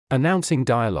Announcing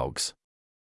Dialogues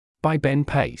by Ben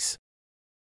Pace.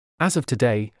 As of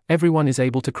today, everyone is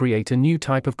able to create a new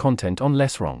type of content on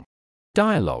LessWrong.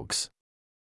 Dialogues.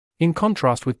 In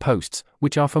contrast with posts,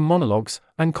 which are for monologues,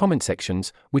 and comment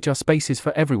sections, which are spaces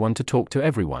for everyone to talk to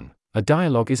everyone, a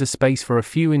dialogue is a space for a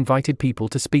few invited people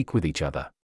to speak with each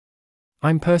other.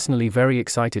 I'm personally very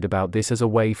excited about this as a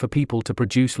way for people to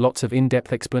produce lots of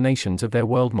in-depth explanations of their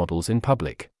world models in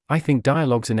public. I think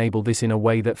dialogues enable this in a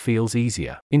way that feels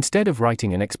easier. Instead of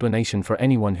writing an explanation for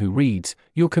anyone who reads,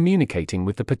 you're communicating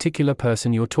with the particular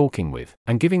person you're talking with,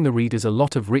 and giving the readers a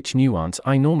lot of rich nuance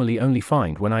I normally only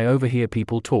find when I overhear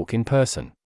people talk in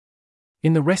person.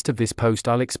 In the rest of this post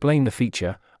I'll explain the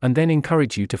feature, and then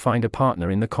encourage you to find a partner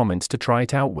in the comments to try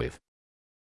it out with.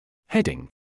 Heading.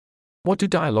 What do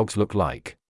dialogues look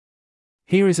like?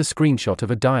 Here is a screenshot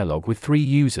of a dialogue with 3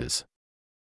 users.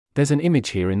 There's an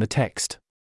image here in the text.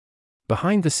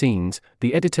 Behind the scenes,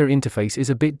 the editor interface is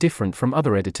a bit different from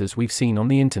other editors we've seen on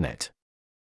the internet.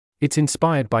 It's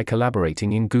inspired by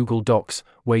collaborating in Google Docs,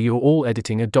 where you're all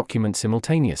editing a document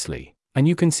simultaneously, and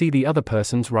you can see the other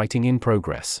person's writing in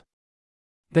progress.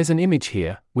 There's an image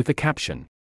here, with the caption.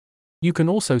 You can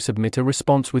also submit a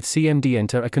response with CMD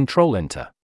Enter or Control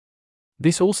Enter.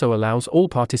 This also allows all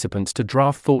participants to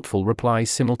draft thoughtful replies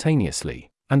simultaneously,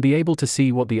 and be able to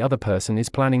see what the other person is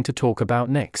planning to talk about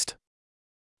next.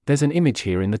 There's an image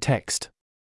here in the text.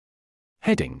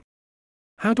 Heading.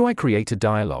 How do I create a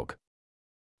dialogue?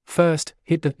 First,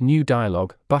 hit the New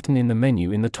Dialogue button in the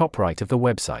menu in the top right of the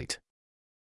website.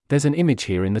 There's an image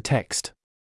here in the text.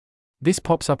 This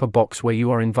pops up a box where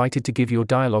you are invited to give your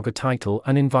dialogue a title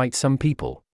and invite some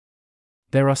people.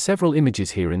 There are several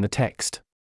images here in the text.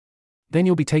 Then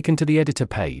you'll be taken to the editor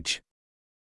page.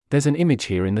 There's an image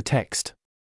here in the text.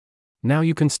 Now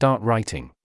you can start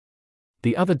writing.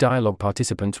 The other dialogue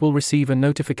participants will receive a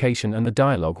notification and the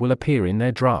dialogue will appear in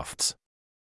their drafts.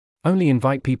 Only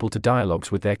invite people to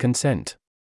dialogues with their consent.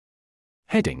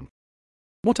 Heading.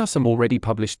 What are some already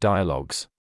published dialogues?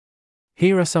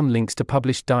 Here are some links to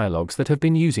published dialogues that have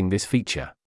been using this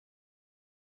feature.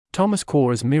 Thomas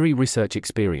Quor's Miri Research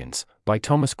Experience, by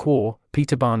Thomas Quor,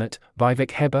 Peter Barnett,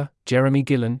 Vivek Heber, Jeremy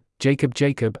Gillen,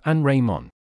 Jacob, and Raymond.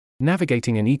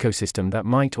 Navigating an Ecosystem That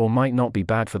Might or Might Not Be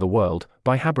Bad for the World,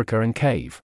 by Habrika and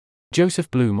Cave.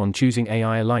 Joseph Bloom on Choosing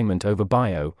AI Alignment over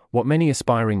Bio, What Many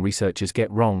Aspiring Researchers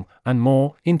Get Wrong, and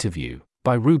More, Interview,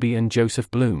 by Ruby and Joseph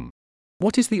Bloom.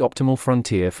 What is the Optimal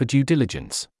Frontier for Due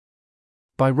Diligence?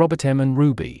 By Robert M. and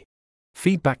Ruby.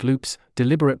 Feedback Loops,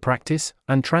 Deliberate Practice,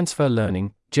 and Transfer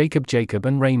Learning, Jacob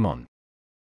and Raymond.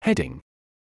 Heading.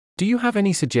 Do you have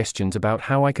any suggestions about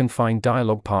how I can find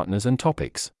dialogue partners and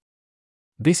topics?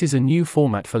 This is a new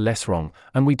format for LessWrong,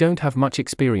 and we don't have much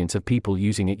experience of people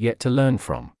using it yet to learn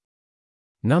from.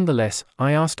 Nonetheless,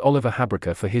 I asked Oliver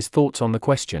Habrika for his thoughts on the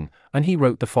question, and he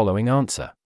wrote the following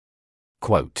answer.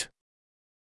 Quote.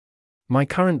 My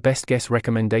current best guess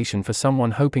recommendation for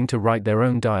someone hoping to write their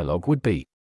own dialogue would be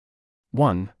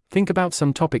 1. Think about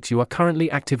some topics you are currently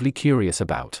actively curious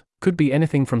about. Could be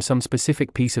anything from some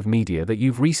specific piece of media that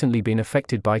you've recently been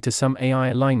affected by to some AI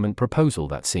alignment proposal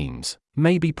that seems,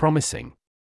 maybe promising.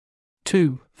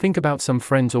 2. Think about some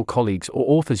friends or colleagues or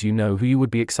authors you know who you would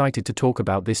be excited to talk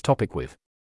about this topic with.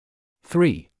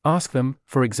 3. Ask them,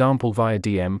 for example via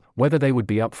DM, whether they would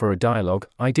be up for a dialogue,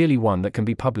 ideally one that can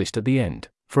be published at the end.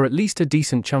 For at least a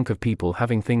decent chunk of people,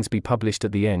 having things be published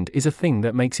at the end is a thing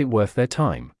that makes it worth their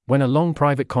time, when a long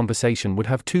private conversation would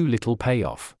have too little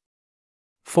payoff.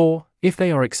 4. If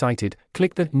they are excited,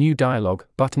 click the New Dialogue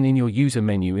button in your user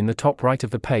menu in the top right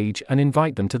of the page and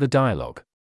invite them to the dialogue.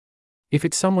 If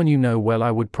it's someone you know well,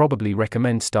 I would probably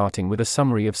recommend starting with a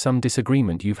summary of some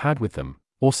disagreement you've had with them,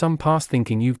 or some past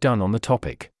thinking you've done on the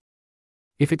topic.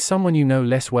 If it's someone you know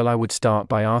less well, I would start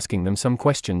by asking them some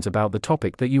questions about the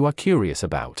topic that you are curious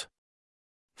about.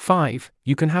 5.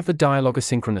 You can have the dialogue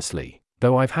asynchronously,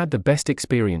 though I've had the best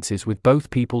experiences with both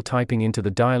people typing into the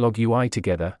dialogue UI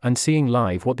together and seeing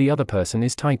live what the other person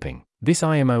is typing. This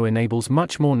IMO enables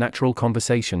much more natural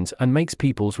conversations and makes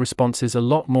people's responses a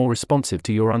lot more responsive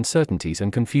to your uncertainties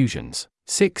and confusions.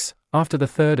 6. After the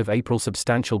 3rd of April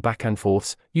substantial back and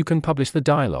forths, you can publish the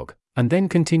dialogue, and then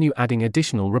continue adding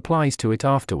additional replies to it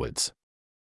afterwards.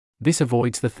 This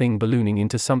avoids the thing ballooning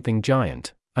into something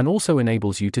giant, and also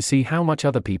enables you to see how much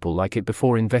other people like it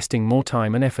before investing more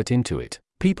time and effort into it.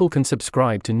 People can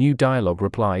subscribe to new dialogue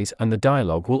replies, and the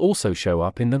dialogue will also show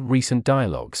up in the Recent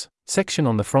Dialogues section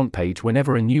on the front page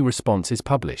whenever a new response is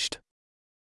published.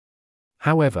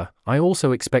 However, I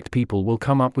also expect people will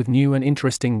come up with new and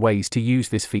interesting ways to use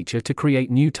this feature to create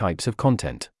new types of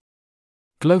content.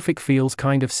 Glowfic feels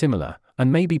kind of similar,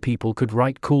 and maybe people could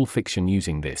write cool fiction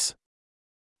using this.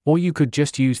 Or you could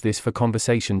just use this for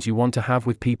conversations you want to have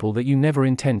with people that you never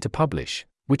intend to publish,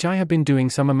 which I have been doing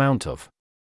some amount of.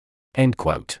 End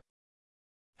quote.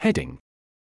 Heading.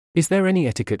 Is there any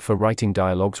etiquette for writing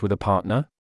dialogues with a partner?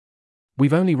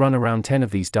 We've only run around 10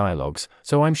 of these dialogues,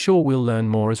 so I'm sure we'll learn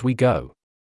more as we go.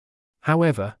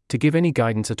 However, to give any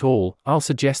guidance at all, I'll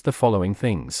suggest the following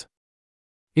things.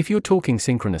 If you're talking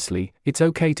synchronously, it's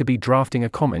okay to be drafting a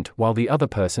comment while the other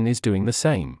person is doing the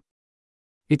same.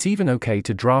 It's even okay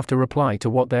to draft a reply to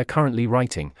what they're currently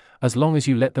writing, as long as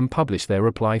you let them publish their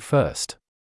reply first.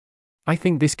 I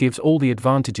think this gives all the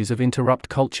advantages of interrupt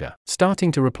culture,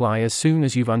 starting to reply as soon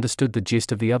as you've understood the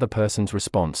gist of the other person's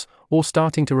response, or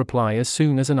starting to reply as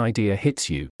soon as an idea hits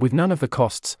you, with none of the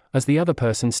costs, as the other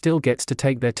person still gets to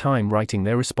take their time writing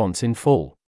their response in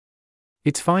full.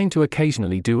 It's fine to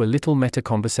occasionally do a little meta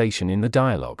conversation in the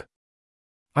dialogue.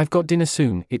 I've got dinner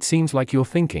soon, it seems like you're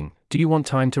thinking, do you want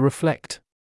time to reflect?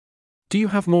 Do you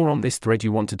have more on this thread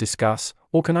you want to discuss,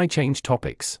 or can I change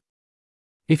topics?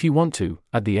 If you want to,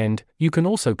 at the end, you can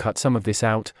also cut some of this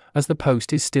out, as the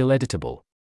post is still editable.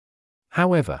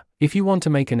 However, if you want to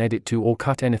make an edit to or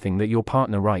cut anything that your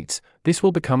partner writes, this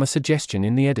will become a suggestion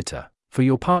in the editor, for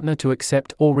your partner to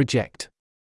accept or reject.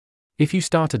 If you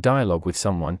start a dialogue with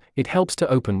someone, it helps to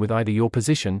open with either your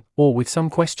position, or with some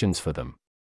questions for them.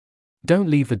 Don't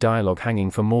leave the dialogue hanging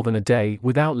for more than a day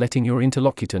without letting your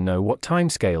interlocutor know what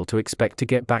timescale to expect to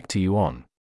get back to you on.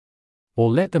 Or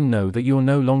let them know that you're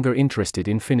no longer interested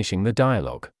in finishing the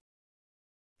dialogue.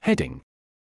 Heading.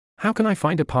 How can I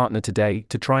find a partner today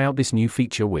to try out this new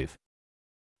feature with?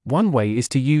 One way is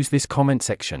to use this comment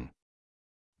section.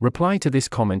 Reply to this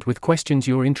comment with questions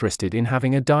you're interested in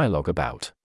having a dialogue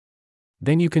about.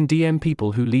 Then you can DM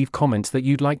people who leave comments that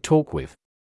you'd like talk with.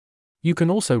 You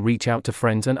can also reach out to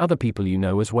friends and other people you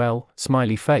know as well,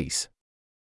 smiley face.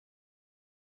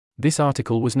 This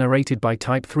article was narrated by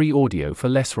Type 3 Audio for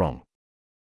Less Wrong.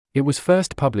 It was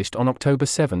first published on October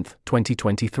 7,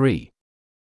 2023.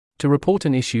 To report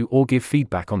an issue or give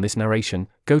feedback on this narration,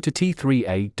 go to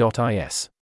t3a.is.